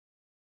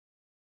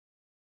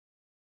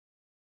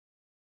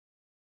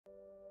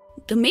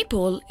The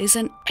Maypole is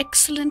an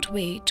excellent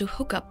way to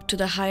hook up to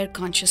the higher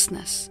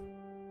consciousness.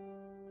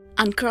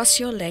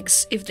 Uncross your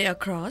legs if they are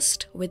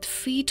crossed, with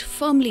feet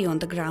firmly on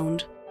the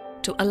ground,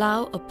 to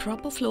allow a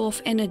proper flow of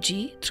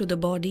energy through the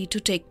body to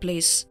take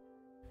place.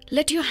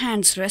 Let your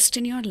hands rest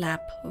in your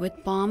lap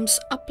with palms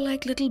up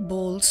like little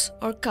bowls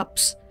or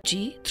cups,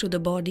 through the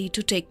body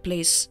to take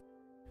place.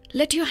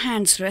 Let your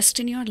hands rest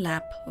in your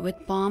lap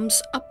with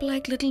palms up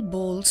like little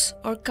bowls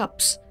or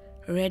cups,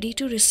 ready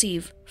to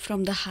receive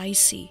from the high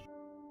sea.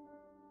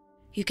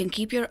 You can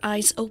keep your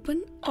eyes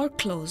open or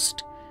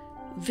closed,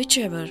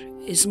 whichever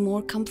is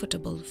more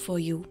comfortable for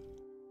you.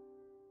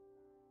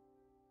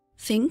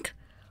 Think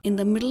in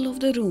the middle of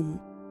the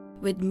room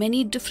with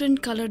many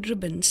different colored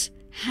ribbons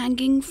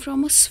hanging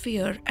from a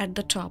sphere at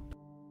the top,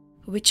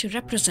 which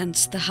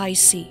represents the high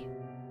sea.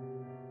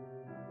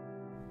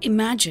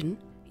 Imagine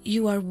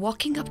you are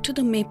walking up to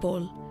the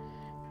Maypole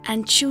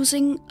and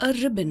choosing a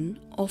ribbon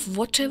of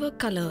whatever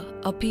color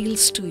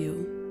appeals to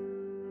you.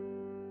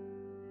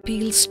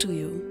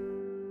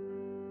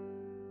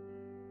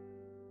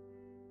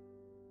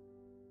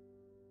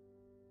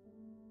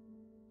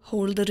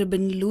 Hold the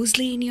ribbon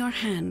loosely in your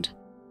hand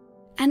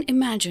and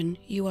imagine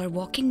you are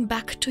walking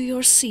back to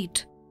your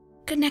seat,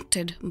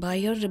 connected by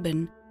your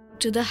ribbon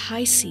to the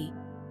high sea,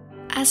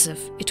 as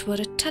if it were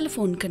a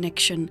telephone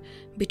connection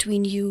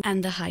between you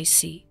and the high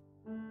sea.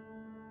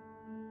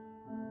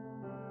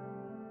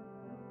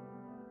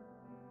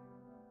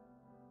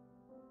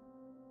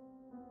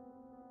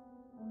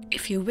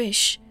 If you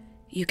wish,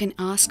 you can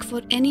ask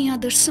for any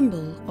other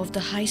symbol of the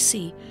high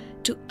sea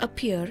to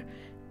appear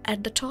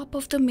at the top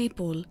of the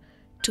Maypole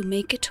to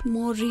make it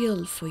more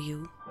real for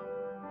you.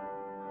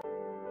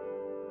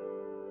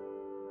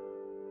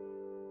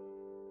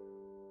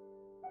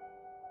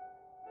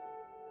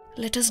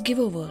 Let us give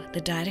over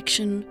the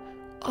direction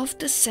of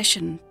this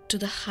session to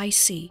the high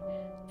sea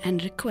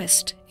and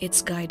request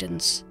its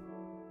guidance.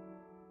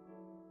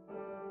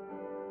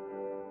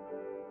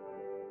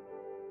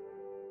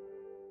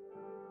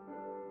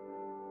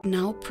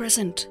 Now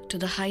present to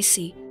the high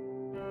sea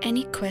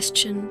any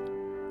question,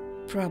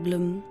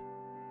 problem,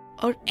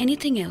 or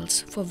anything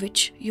else for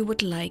which you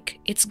would like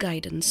its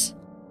guidance.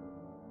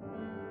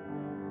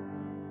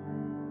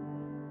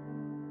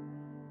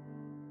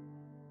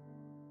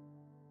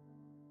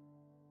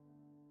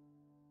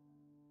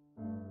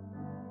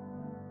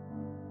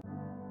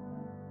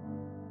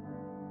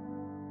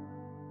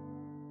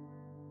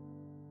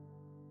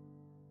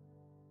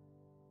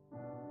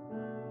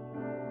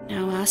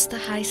 Now ask the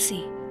high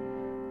sea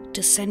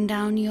to send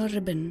down your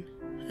ribbon,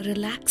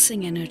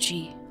 relaxing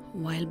energy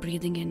while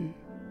breathing in.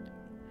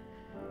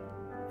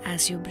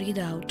 As you breathe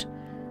out,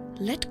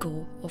 let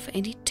go of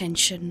any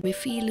tension you may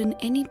feel in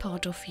any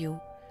part of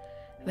you,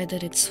 whether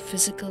it's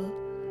physical,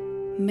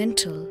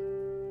 mental,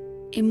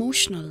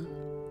 emotional,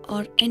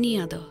 or any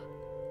other,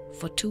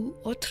 for 2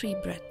 or 3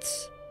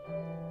 breaths.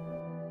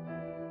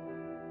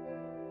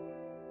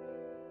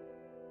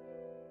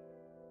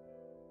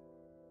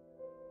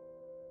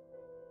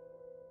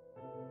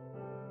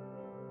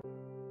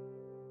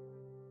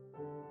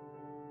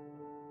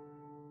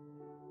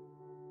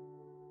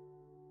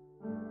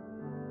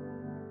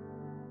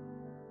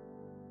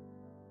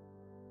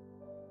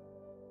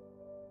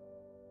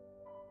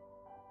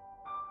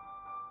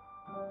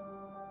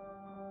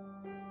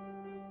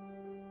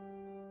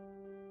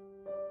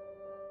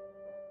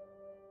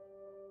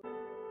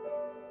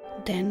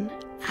 Then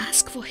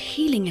ask for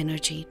healing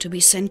energy to be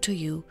sent to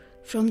you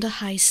from the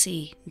high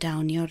sea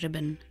down your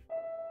ribbon.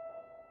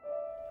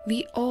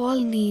 We all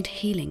need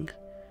healing,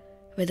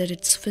 whether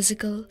it's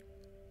physical,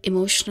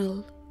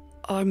 emotional,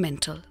 or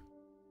mental.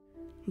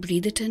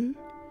 Breathe it in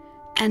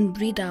and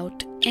breathe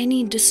out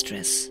any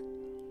distress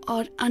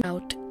or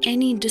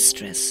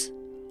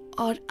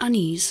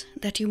unease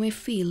that you may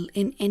feel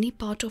in any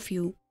part of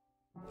you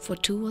for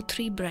 2 or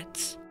 3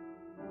 breaths.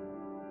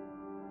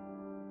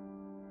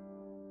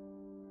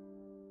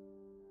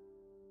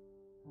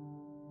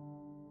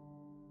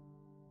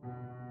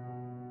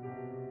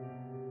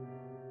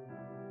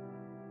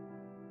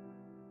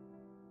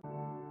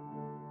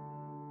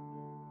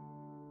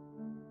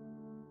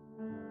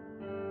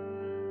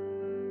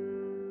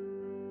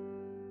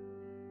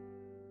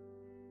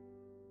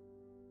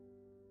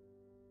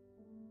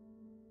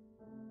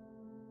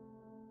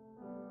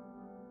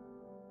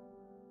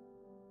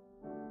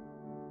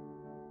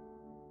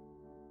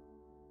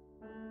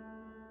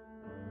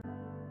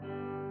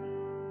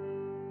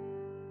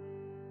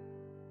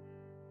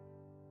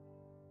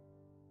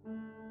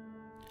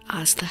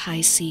 Ask the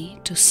high sea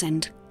to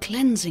send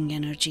cleansing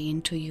energy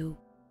into you,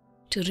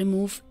 to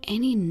remove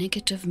any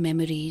negative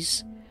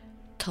memories,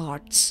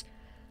 thoughts,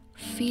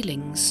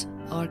 feelings,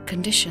 or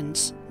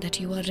conditions that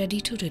you are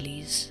ready to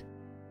release.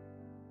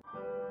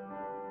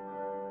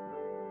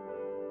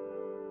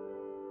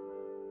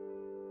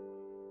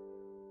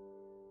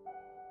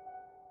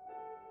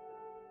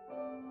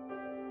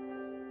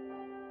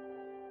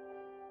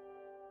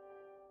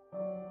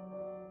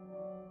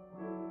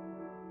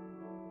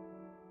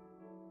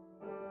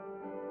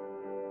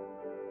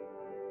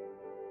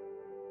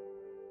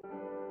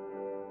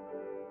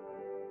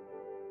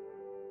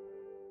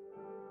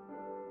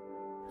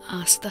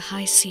 Ask the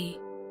high sea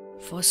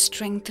for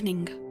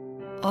strengthening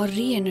or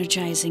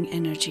re-energizing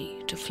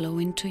energy to flow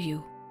into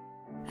you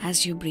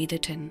as you breathe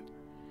it in.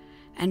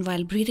 And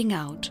while breathing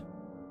out,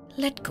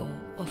 let go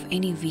of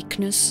any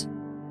weakness,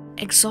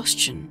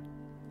 exhaustion,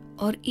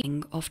 or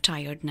feeling of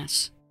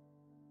tiredness.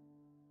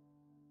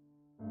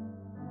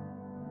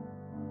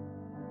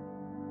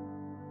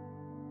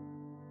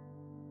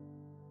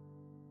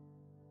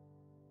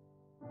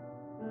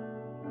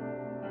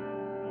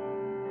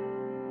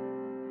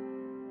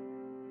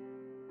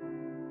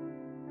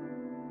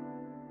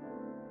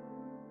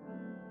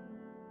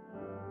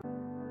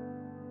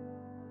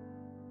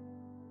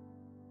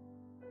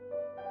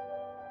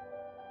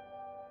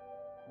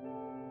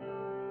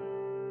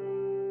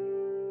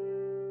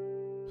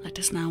 Let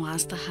us now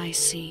ask the high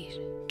sea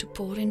to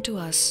pour into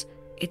us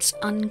its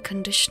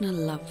unconditional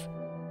love,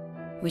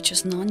 which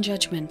is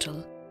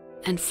non-judgmental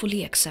and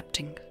fully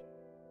accepting.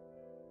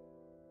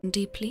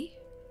 Deeply,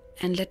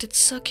 and let it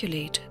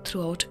circulate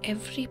throughout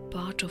every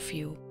part of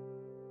you,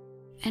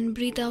 and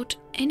breathe out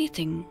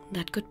anything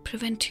that could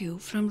prevent you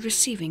from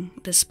receiving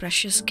this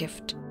precious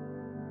gift,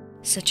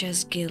 such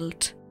as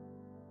guilt,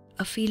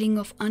 a feeling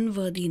of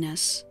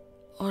unworthiness,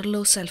 or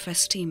low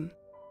self-esteem.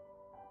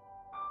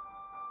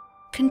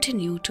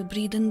 Continue to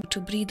breathe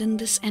in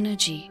this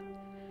energy,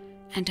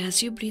 and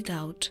as you breathe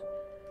out,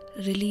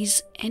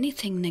 release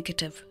anything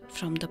negative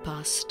from the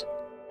past.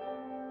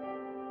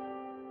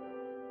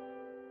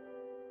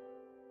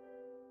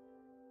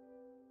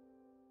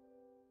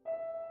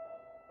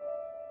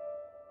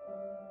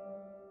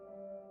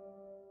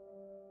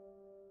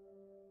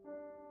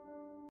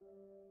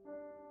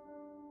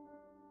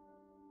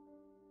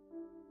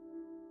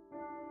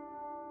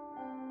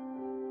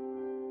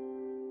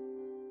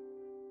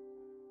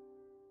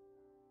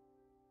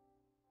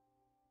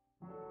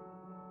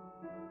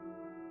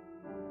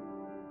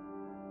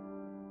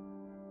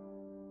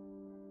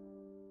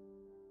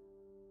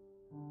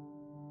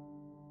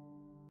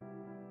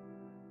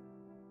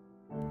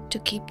 To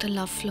keep the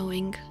love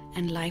flowing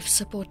and life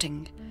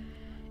supporting,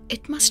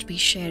 it must be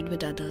shared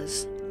with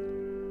others.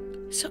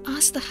 So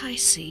ask the high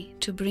sea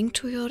to bring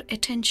to your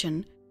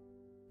attention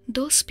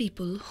those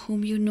people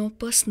whom you know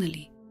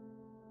personally,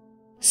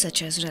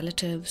 such as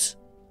relatives,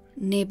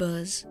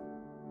 neighbors,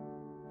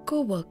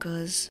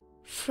 co-workers,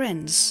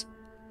 friends,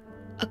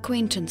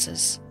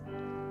 acquaintances,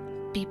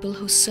 people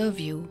who serve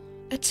you,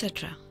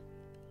 etc.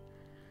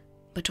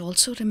 But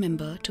also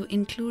remember to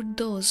include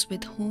those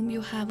with whom you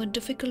have a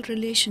difficult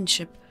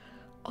relationship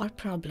or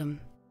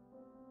problem,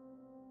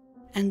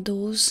 and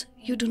those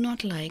you do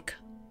not like,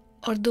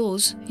 or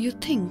those you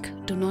think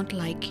do not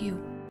like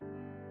you.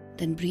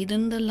 Then breathe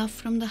in the love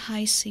from the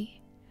high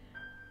sea.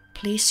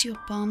 Place your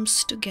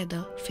palms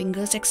together,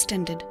 fingers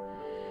extended,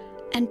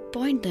 and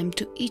point them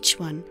to each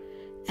one,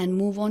 and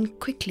move on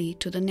quickly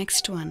to the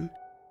next one,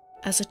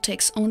 as it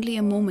takes only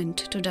a moment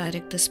to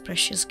direct this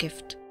precious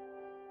gift.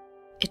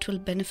 It will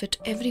benefit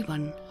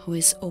everyone who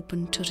is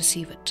open to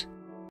receive it.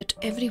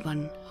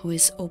 Everyone who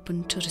is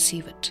open to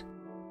receive it.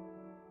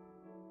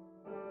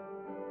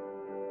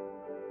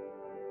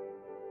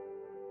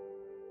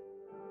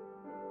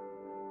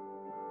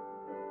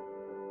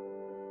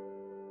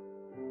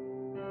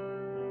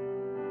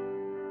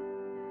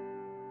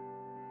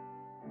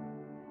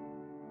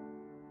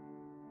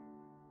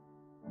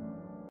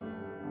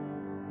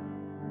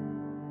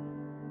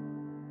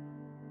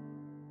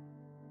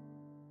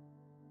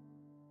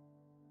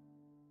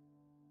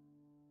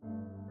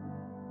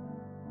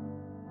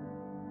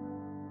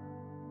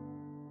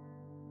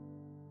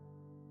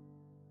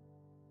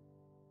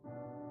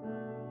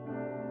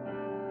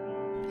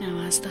 Now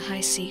ask the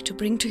high sea to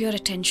bring to your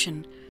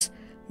attention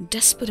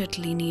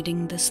desperately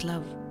needing this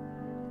love.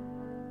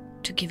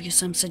 To give you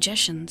some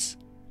suggestions: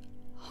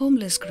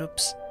 homeless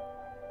groups,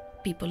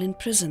 people in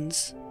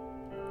prisons,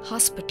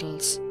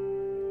 hospitals,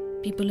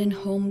 people in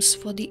homes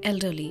for the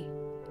elderly,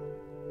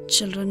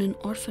 children in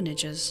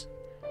orphanages,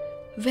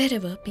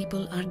 wherever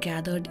people are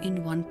gathered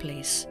in one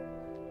place,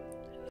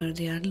 where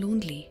they are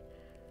lonely,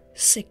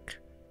 sick,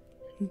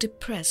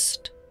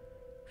 depressed,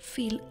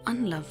 feel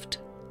unloved,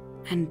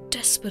 and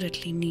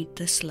desperately need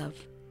this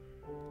love.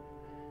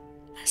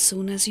 As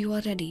soon as you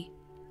are ready,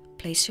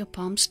 place your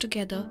palms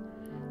together,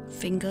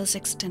 fingers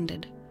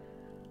extended.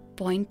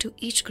 Point to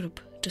each group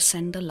to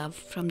send the love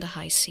from the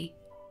high sea.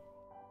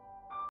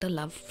 The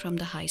love from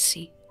the high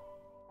sea.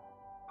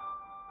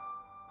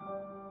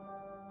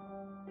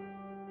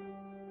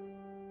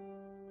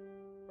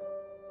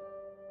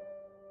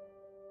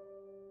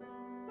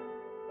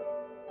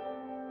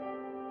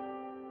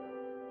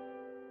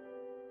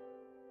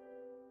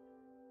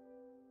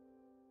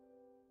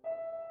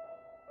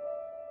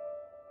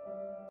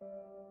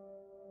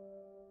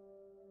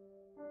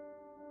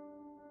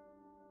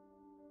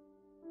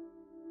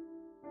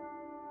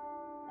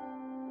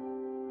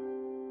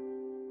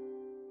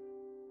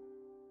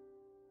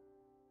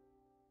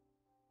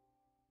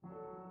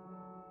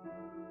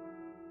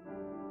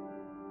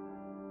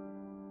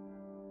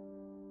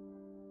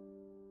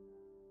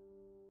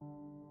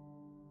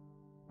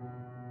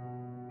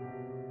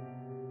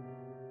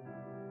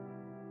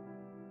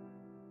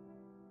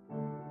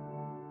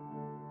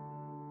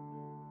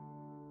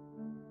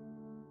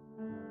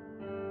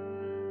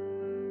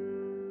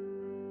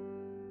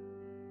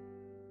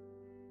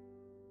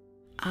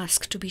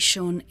 Ask to be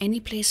shown any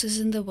places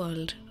in the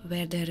world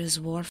where there is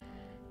war,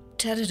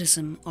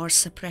 terrorism, or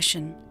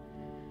suppression,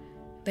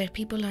 where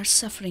people are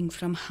suffering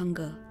from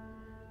hunger,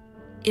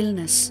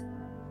 illness,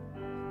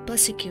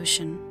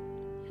 persecution,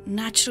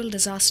 natural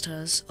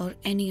disasters, or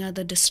any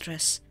other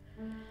distress,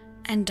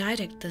 and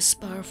direct this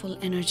powerful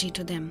energy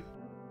to them.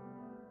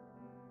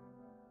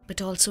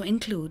 But also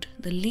include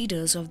the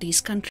leaders of these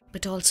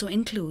countries.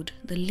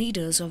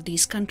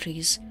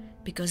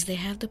 Because they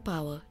have the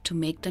power to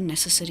make the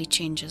necessary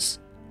changes.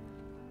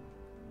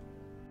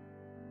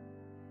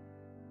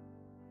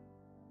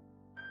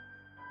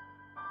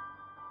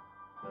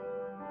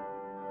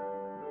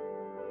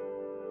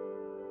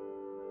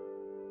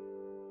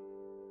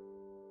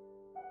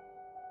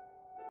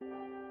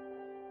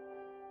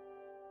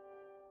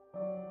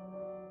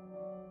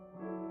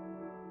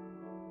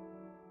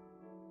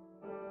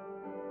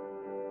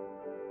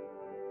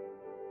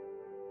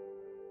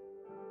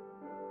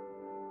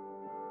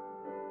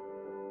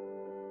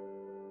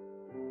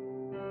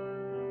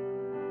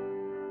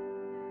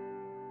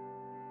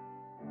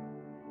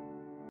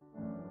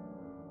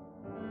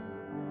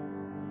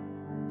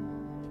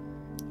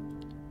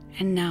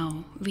 And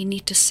now we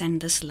need to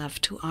send this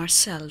love to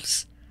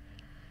ourselves.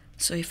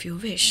 So if you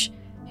wish,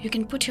 you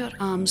can put your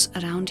arms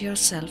around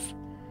yourself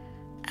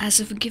as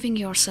if giving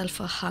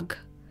yourself a hug,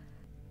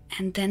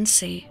 and then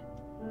say,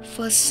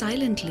 first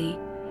silently,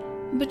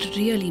 but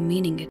really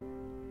meaning it,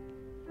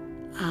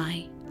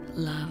 I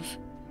love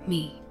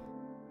me.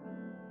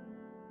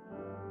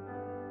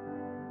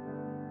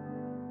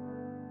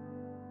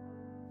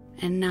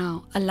 And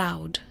now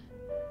aloud,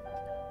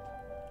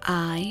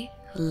 I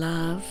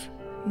love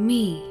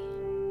me.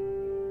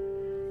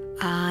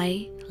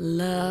 I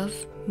love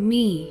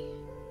me.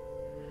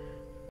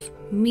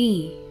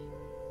 Me.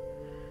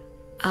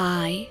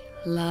 I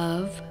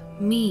love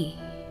me.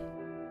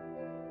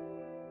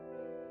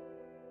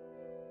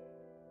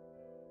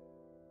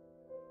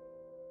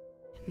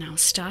 Now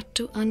start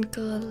to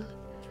uncurl,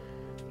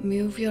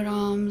 move your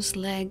arms,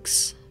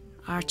 legs,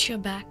 arch your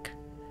back,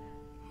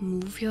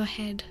 move your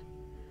head,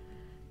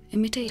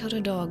 imitate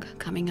a dog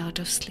coming out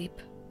of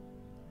sleep.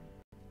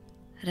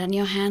 Run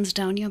your hands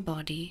down your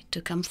body to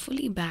come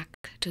fully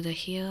back to the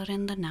here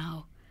and the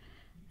now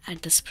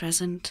at this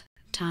present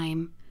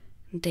time,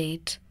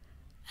 date,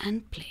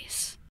 and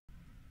place.